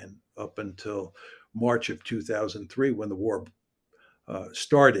 2002 and up until March of 2003, when the war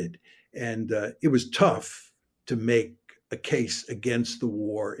started. And it was tough to make a case against the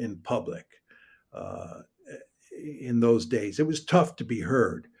war in public in those days. It was tough to be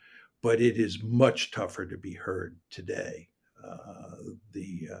heard, but it is much tougher to be heard today.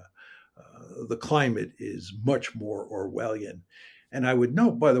 The climate is much more Orwellian. And I would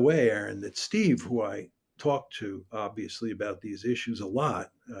note, by the way, Aaron, that Steve, who I talked to obviously about these issues a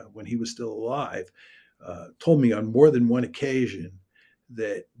lot when he was still alive, told me on more than one occasion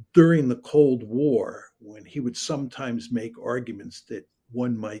that during the Cold War, when he would sometimes make arguments that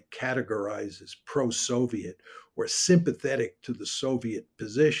one might categorize as pro-Soviet or sympathetic to the Soviet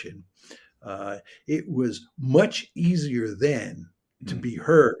position, it was much easier then to be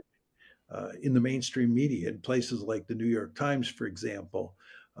heard in the mainstream media, in places like the New York Times, for example,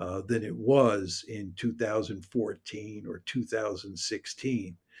 than it was in 2014 or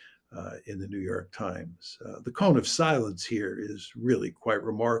 2016 in the New York Times. The cone of silence here is really quite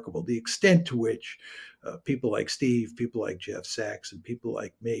remarkable. The extent to which people like Steve, people like Jeff Sachs, and people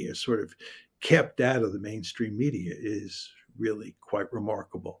like me are sort of kept out of the mainstream media is really quite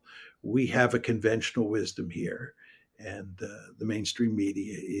remarkable. We have a conventional wisdom here, and the mainstream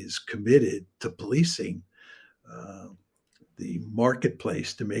media is committed to policing the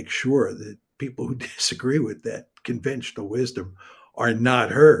marketplace to make sure that people who disagree with that conventional wisdom are not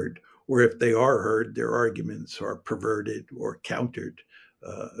heard, or if they are heard, their arguments are perverted or countered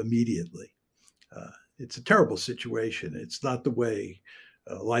immediately. It's a terrible situation. It's not the way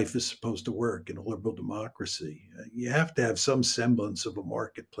life is supposed to work in a liberal democracy. You have to have some semblance of a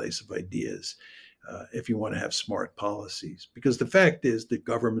marketplace of ideas if you want to have smart policies. Because the fact is that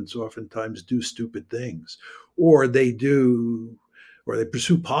governments oftentimes do stupid things, or they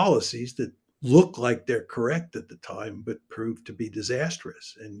pursue policies that look like they're correct at the time, but prove to be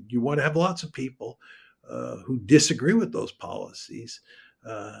disastrous. And you want to have lots of people who disagree with those policies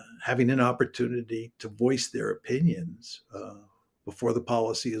having an opportunity to voice their opinions before the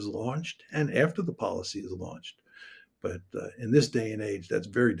policy is launched and after the policy is launched. But in this day and age, that's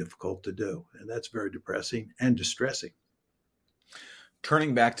very difficult to do. And that's very depressing and distressing.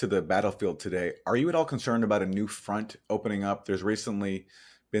 Turning back to the battlefield today, are you at all concerned about a new front opening up? There's recently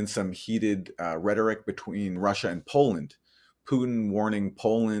been some heated rhetoric between Russia and Poland. Putin warning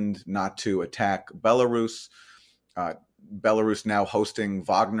Poland not to attack Belarus. Belarus now hosting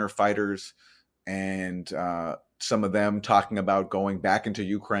Wagner fighters, and some of them talking about going back into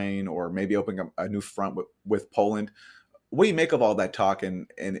Ukraine or maybe opening a new front with Poland. What do you make of all that talk? And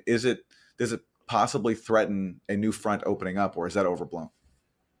does it possibly threaten a new front opening up, or is that overblown?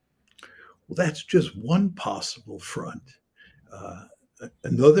 Well, that's just one possible front. Uh,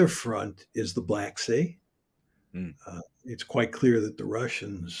 Another front is the Black Sea. Mm. It's quite clear that the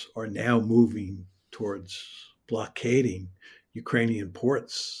Russians are now moving towards blockading Ukrainian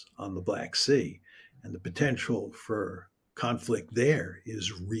ports on the Black Sea, and the potential for conflict there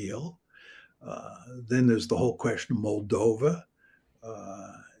is real. Then there's the whole question of Moldova,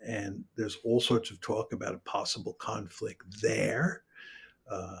 and there's all sorts of talk about a possible conflict there.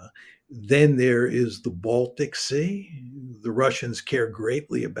 Then there is the Baltic Sea. The Russians care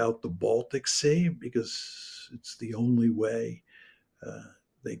greatly about the Baltic Sea because it's the only way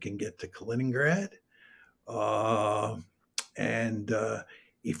they can get to Kaliningrad. And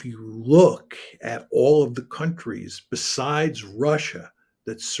if you look at all of the countries besides Russia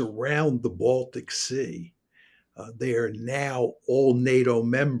that surround the Baltic Sea, they are now all NATO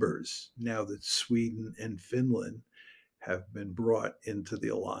members now that Sweden and Finland have been brought into the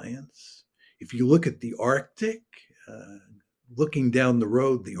alliance. If you look at the Arctic, looking down the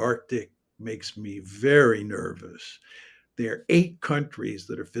road, the Arctic makes me very nervous. There are 8 countries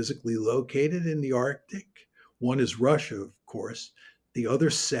that are physically located in the Arctic. One is Russia, of course. The other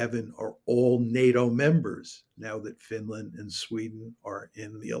 7 are all NATO members now that Finland and Sweden are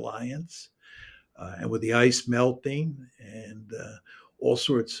in the alliance. And with the ice melting and all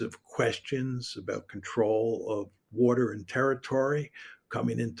sorts of questions about control of water and territory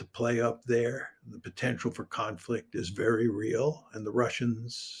coming into play up there, the potential for conflict is very real. And the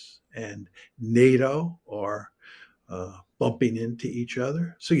Russians and NATO are bumping into each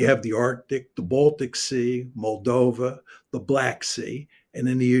other. So you have the Arctic, the Baltic Sea, Moldova, the Black Sea, and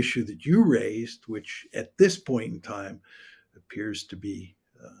then the issue that you raised, which at this point in time appears to be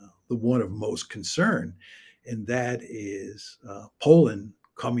the one of most concern, and that is Poland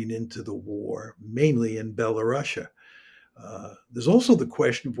coming into the war, mainly in Belarusia. There's also the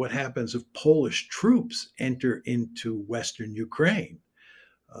question of what happens if Polish troops enter into Western Ukraine.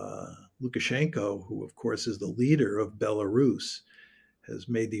 Lukashenko, who of course is the leader of Belarus, has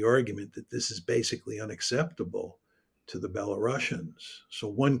made the argument that this is basically unacceptable to the Belarusians. So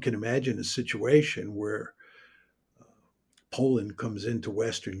one can imagine a situation where Poland comes into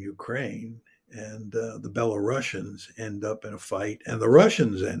Western Ukraine and the Belarusians end up in a fight and the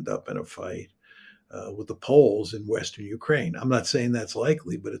Russians end up in a fight with the Poles in Western Ukraine. I'm not saying that's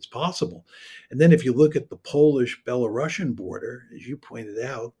likely, but it's possible. And then if you look at the Polish-Belarusian border, as you pointed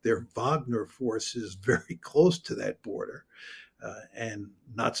out, there are Wagner forces very close to that border. And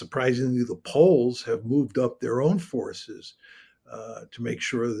not surprisingly, the Poles have moved up their own forces to make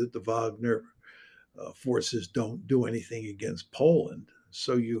sure that the Wagner forces don't do anything against Poland.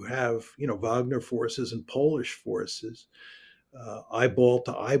 So you have, Wagner forces and Polish forces eyeball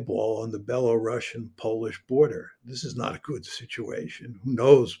to eyeball on the Belarusian-Polish border. This is not a good situation. Who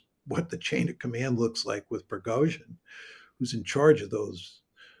knows what the chain of command looks like with Prigozhin, who's in charge of those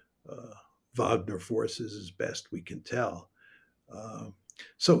Wagner forces as best we can tell.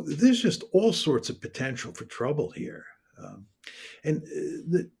 So there's just all sorts of potential for trouble here. And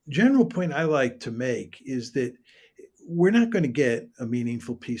the general point I like to make is that we're not going to get a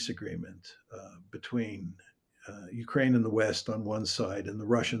meaningful peace agreement between Ukraine and the West on one side and the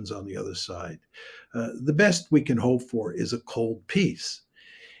Russians on the other side. The best we can hope for is a cold peace.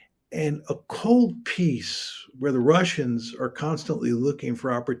 And a cold peace where the Russians are constantly looking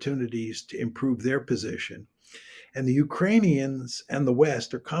for opportunities to improve their position, and the Ukrainians and the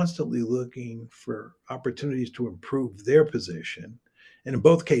West are constantly looking for opportunities to improve their position. And in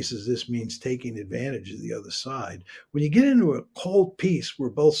both cases, this means taking advantage of the other side. When you get into a cold peace where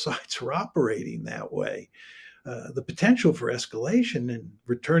both sides are operating that way, the potential for escalation and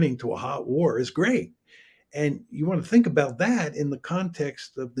returning to a hot war is great. And you want to think about that in the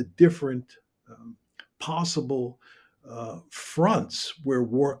context of the different possible fronts where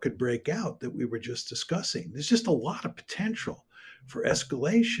war could break out that we were just discussing. There's just a lot of potential for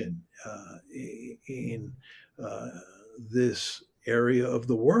escalation in this area of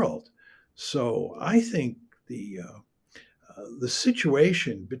the world. So I think the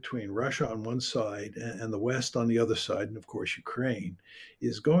situation between Russia on one side and the West on the other side, and of course Ukraine,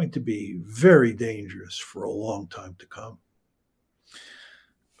 is going to be very dangerous for a long time to come.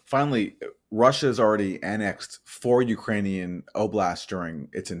 Finally, Russia has already annexed 4 Ukrainian oblasts during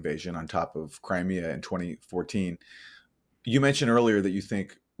its invasion on top of Crimea in 2014. You mentioned earlier that you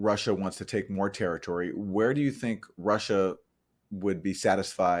think Russia wants to take more territory. Where do you think Russia would be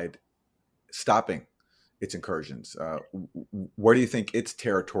satisfied stopping its incursions? Where do you think its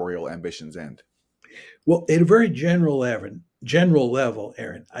territorial ambitions end? Well, at a very general level,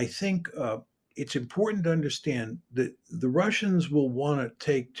 Aaron, I think it's important to understand that the Russians will want to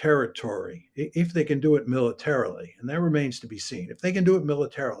take territory if they can do it militarily, and that remains to be seen. If they can do it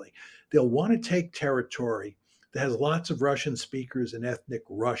militarily, they'll want to take territory that has lots of Russian speakers and ethnic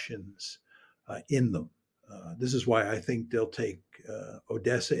Russians in them. This is why I think they'll take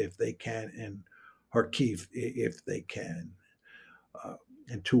Odessa if they can, and Kharkiv if they can,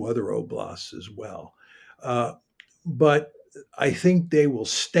 and two other oblasts as well. But I think they will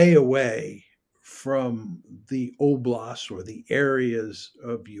stay away from the oblasts or the areas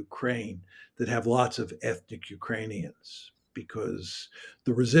of Ukraine that have lots of ethnic Ukrainians, because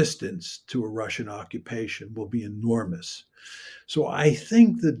the resistance to a Russian occupation will be enormous. So I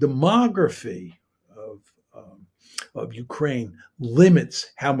think the demography of Ukraine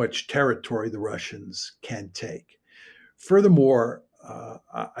limits how much territory the Russians can take. Furthermore,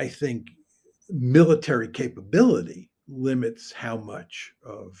 I think military capability limits how much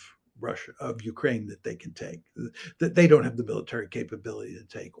of Ukraine that they can take. That they don't have the military capability to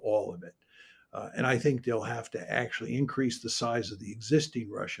take all of it. And I think they'll have to actually increase the size of the existing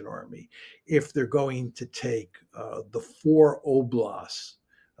Russian army if they're going to take the four oblasts,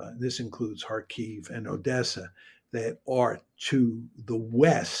 this includes Kharkiv and Odessa, that are to the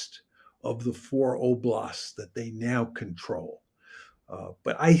west of the four oblasts that they now control.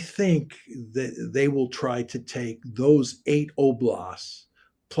 But I think that they will try to take those 8 oblasts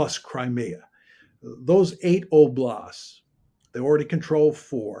plus Crimea. Those 8 oblasts, they already control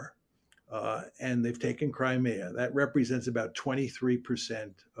 4, and they've taken Crimea. That represents about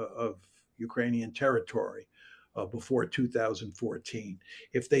 23% of Ukrainian territory before 2014.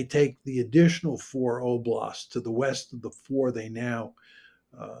 If they take the additional 4 oblasts to the west of the 4 they now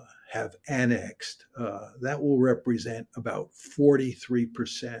have annexed, that will represent about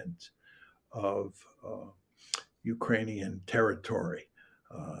 43% of Ukrainian territory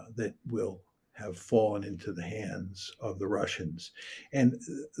that will have fallen into the hands of the Russians. And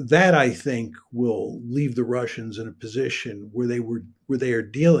that, I think, will leave the Russians in a position where they are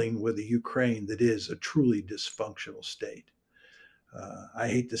dealing with a Ukraine that is a truly dysfunctional state. I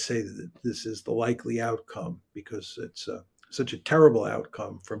hate to say that this is the likely outcome, because it's such a terrible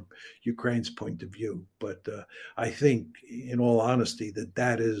outcome from Ukraine's point of view. But I think, in all honesty,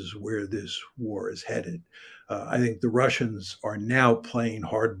 that is where this war is headed. I think the Russians are now playing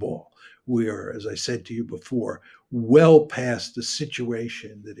hardball. We are, as I said to you before, well past the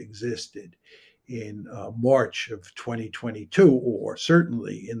situation that existed in March of 2022, or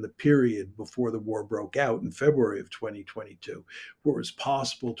certainly in the period before the war broke out in February of 2022, where it was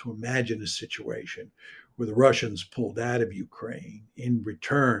possible to imagine a situation where the Russians pulled out of Ukraine in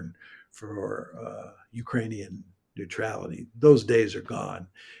return for Ukrainian neutrality. Those days are gone.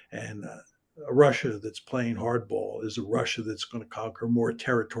 And a Russia that's playing hardball is a Russia that's going to conquer more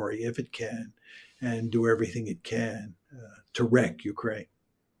territory if it can, and do everything it can to wreck Ukraine.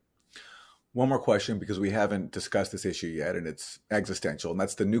 One more question, because we haven't discussed this issue yet, and it's existential, and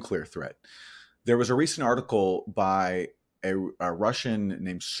that's the nuclear threat. There was a recent article by a Russian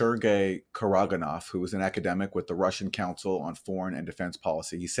named Sergei Karaganov, who was an academic with the Russian Council on Foreign and Defense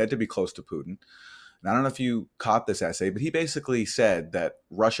Policy. He's said to be close to Putin. And I don't know if you caught this essay, but he basically said that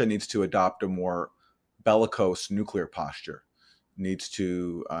Russia needs to adopt a more bellicose nuclear posture, needs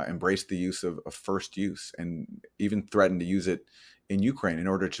to embrace the use of first use, and even threaten to use it in Ukraine in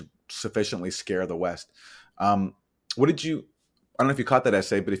order to sufficiently scare the West. I don't know if you caught that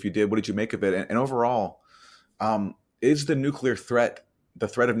essay, but if you did, what did you make of it? And overall, is the nuclear threat, the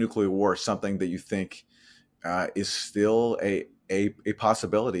threat of nuclear war, something that you think is still a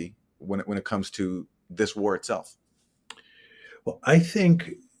possibility when it comes to this war itself? Well, I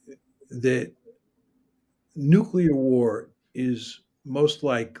think that nuclear war is most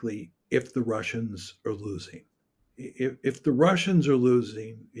likely if the Russians are losing. If the Russians are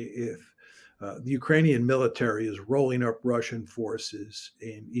losing, if the Ukrainian military is rolling up Russian forces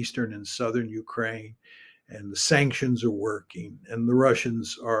in eastern and southern Ukraine, and the sanctions are working, and the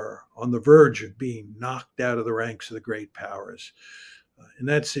Russians are on the verge of being knocked out of the ranks of the great powers, in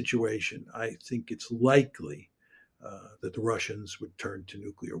that situation, I think it's likely that the Russians would turn to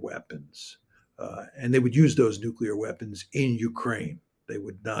nuclear weapons. And they would use those nuclear weapons in Ukraine. They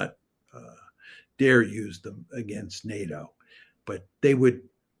would not dare use them against NATO, but they would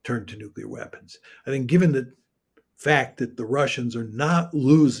turn to nuclear weapons. I think, given the fact that the Russians are not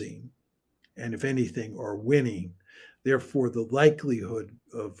losing, and if anything are winning, therefore the likelihood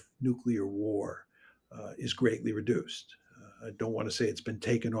of nuclear war is greatly reduced. I don't want to say it's been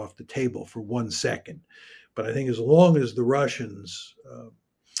taken off the table for 1 second, but I think as long as the Russians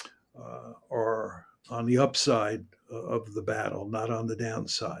are on the upside of the battle, not on the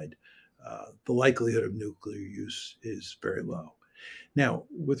downside, the likelihood of nuclear use is very low. Now,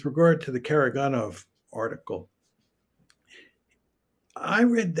 with regard to the Karaganov article, I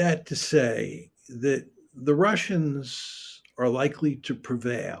read that to say that the Russians are likely to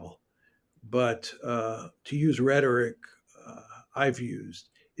prevail, but to use rhetoric I've used,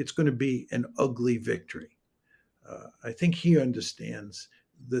 it's going to be an ugly victory. I think he understands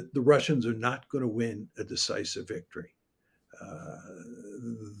that the Russians are not going to win a decisive victory.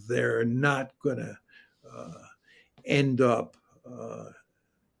 They're not going to end up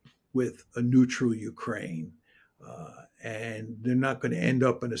with a neutral Ukraine. And they're not going to end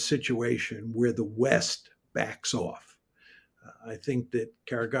up in a situation where the West backs off. I think that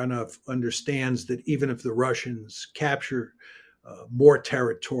Karaganov understands that even if the Russians capture more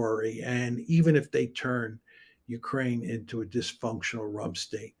territory, and even if they turn Ukraine into a dysfunctional rump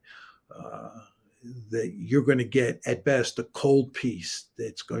state, that you're going to get, at best, a cold peace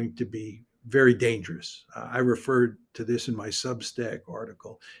that's going to be very dangerous. I referred to this in my Substack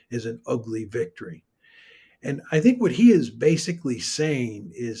article as an ugly victory. And I think what he is basically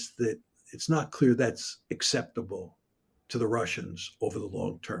saying is that it's not clear that's acceptable to the Russians over the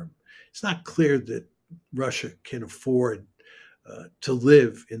long term. It's not clear that Russia can afford to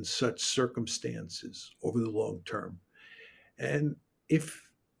live in such circumstances over the long term. And if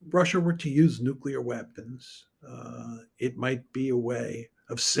Russia were to use nuclear weapons, it might be a way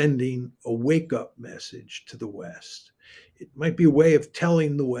of sending a wake-up message to the West. It might be a way of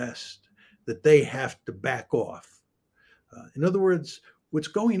telling the West that they have to back off. In other words, what's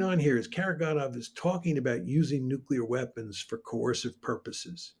going on here is Karaganov is talking about using nuclear weapons for coercive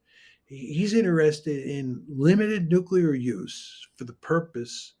purposes. He's interested in limited nuclear use for the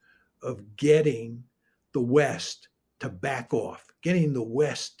purpose of getting the West to back off, getting the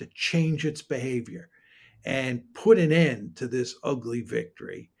West to change its behavior and put an end to this ugly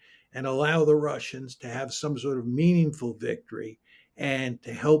victory and allow the Russians to have some sort of meaningful victory and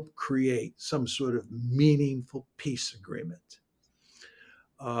to help create some sort of meaningful peace agreement.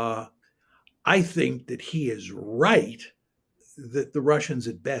 I think that he is right that the Russians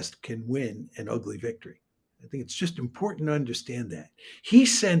at best can win an ugly victory. I think it's just important to understand that. He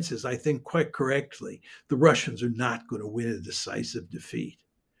senses, I think quite correctly, the Russians are not going to win a decisive defeat,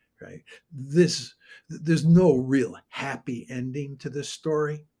 right? There's no real happy ending to this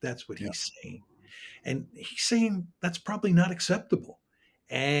story. That's what he's saying. And he's saying that's probably not acceptable.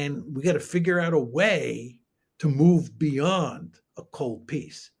 And we got to figure out a way to move beyond a cold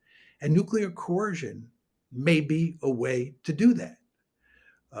peace. And nuclear coercion may be a way to do that.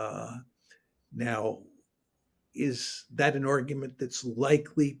 Now, is that an argument that's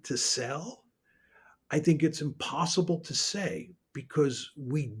likely to sell? I think it's impossible to say because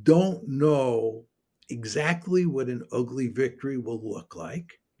we don't know exactly what an ugly victory will look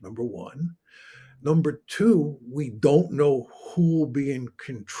like, number one. Number two, we don't know who will be in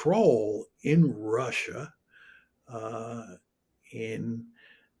control in Russia in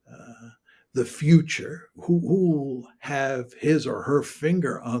the future, who will have his or her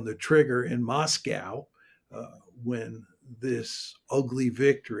finger on the trigger in Moscow when this ugly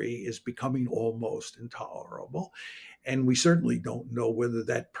victory is becoming almost intolerable. And we certainly don't know whether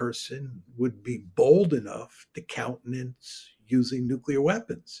that person would be bold enough to countenance using nuclear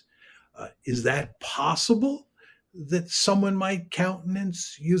weapons. Is that possible that someone might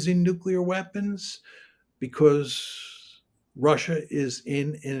countenance using nuclear weapons because Russia is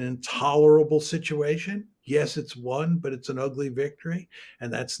in an intolerable situation? Yes, it's won, but it's an ugly victory,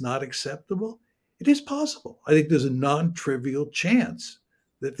 and that's not acceptable. It is possible. I think there's a non-trivial chance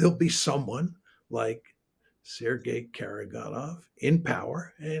that there'll be someone like Sergei Karaganov in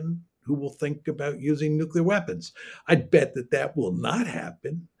power and who will think about using nuclear weapons. I'd bet that will not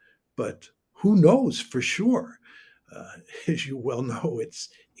happen, but who knows for sure? As you well know, it's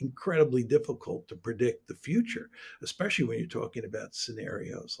incredibly difficult to predict the future, especially when you're talking about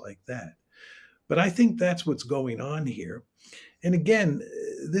scenarios like that. But I think that's what's going on here. And again,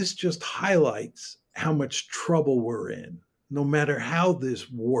 this just highlights how much trouble we're in, no matter how this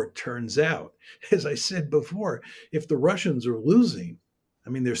war turns out. As I said before, if the Russians are losing, I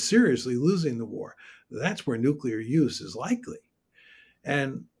mean, they're seriously losing the war, that's where nuclear use is likely.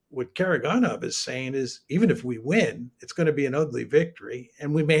 And what Karaganov is saying is, even if we win, it's going to be an ugly victory,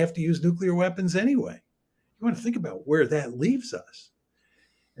 and we may have to use nuclear weapons anyway. You want to think about where that leaves us.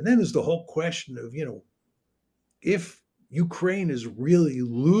 And then there's the whole question of, if Ukraine is really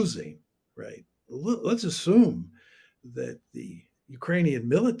losing, right? Let's assume that the Ukrainian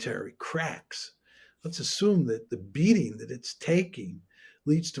military cracks. Let's assume that the beating that it's taking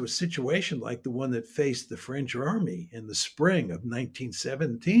leads to a situation like the one that faced the French army in the spring of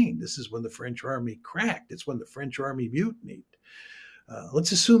 1917. This is when the French army cracked. It's when the French army mutinied.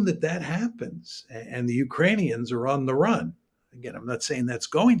 Let's assume that that happens and the Ukrainians are on the run. Again, I'm not saying that's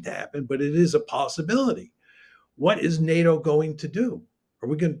going to happen, but it is a possibility. What is NATO going to do? Are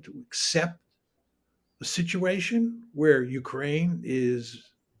we going to accept a situation where Ukraine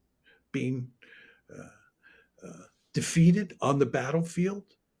is being defeated on the battlefield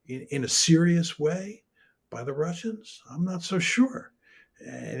in a serious way by the Russians? I'm not so sure.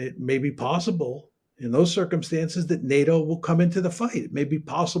 And it may be possible in those circumstances that NATO will come into the fight. It may be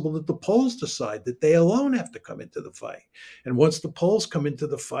possible that the Poles decide that they alone have to come into the fight. And once the Poles come into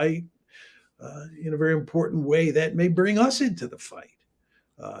the fight, in a very important way, that may bring us into the fight.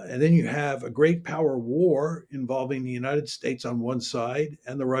 And then you have a great power war involving the United States on one side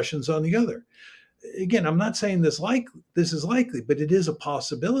and the Russians on the other. Again, I'm not saying this is likely, but it is a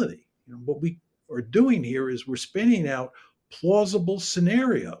possibility. What we are doing here is we're spinning out plausible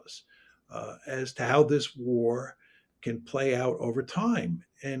scenarios as to how this war can play out over time.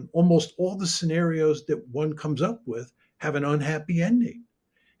 And almost all the scenarios that one comes up with have an unhappy ending.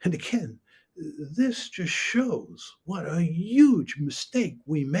 And again, this just shows what a huge mistake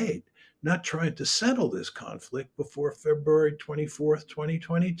we made not trying to settle this conflict before February 24th,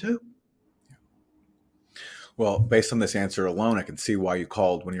 2022. Well, based on this answer alone, I can see why you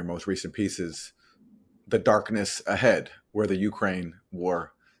called one of your most recent pieces "The Darkness Ahead," where the Ukraine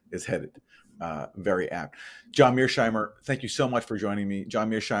war is headed. Very apt. John Mearsheimer, thank you so much for joining me.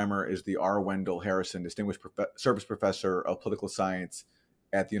 John Mearsheimer is the R. Wendell Harrison Distinguished Service Professor of Political Science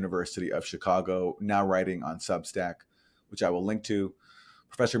at the University of Chicago, now writing on Substack, which I will link to.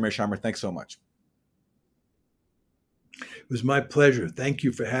 Professor Mearsheimer, thanks so much. It was my pleasure. Thank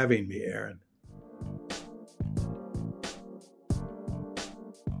you for having me, Aaron.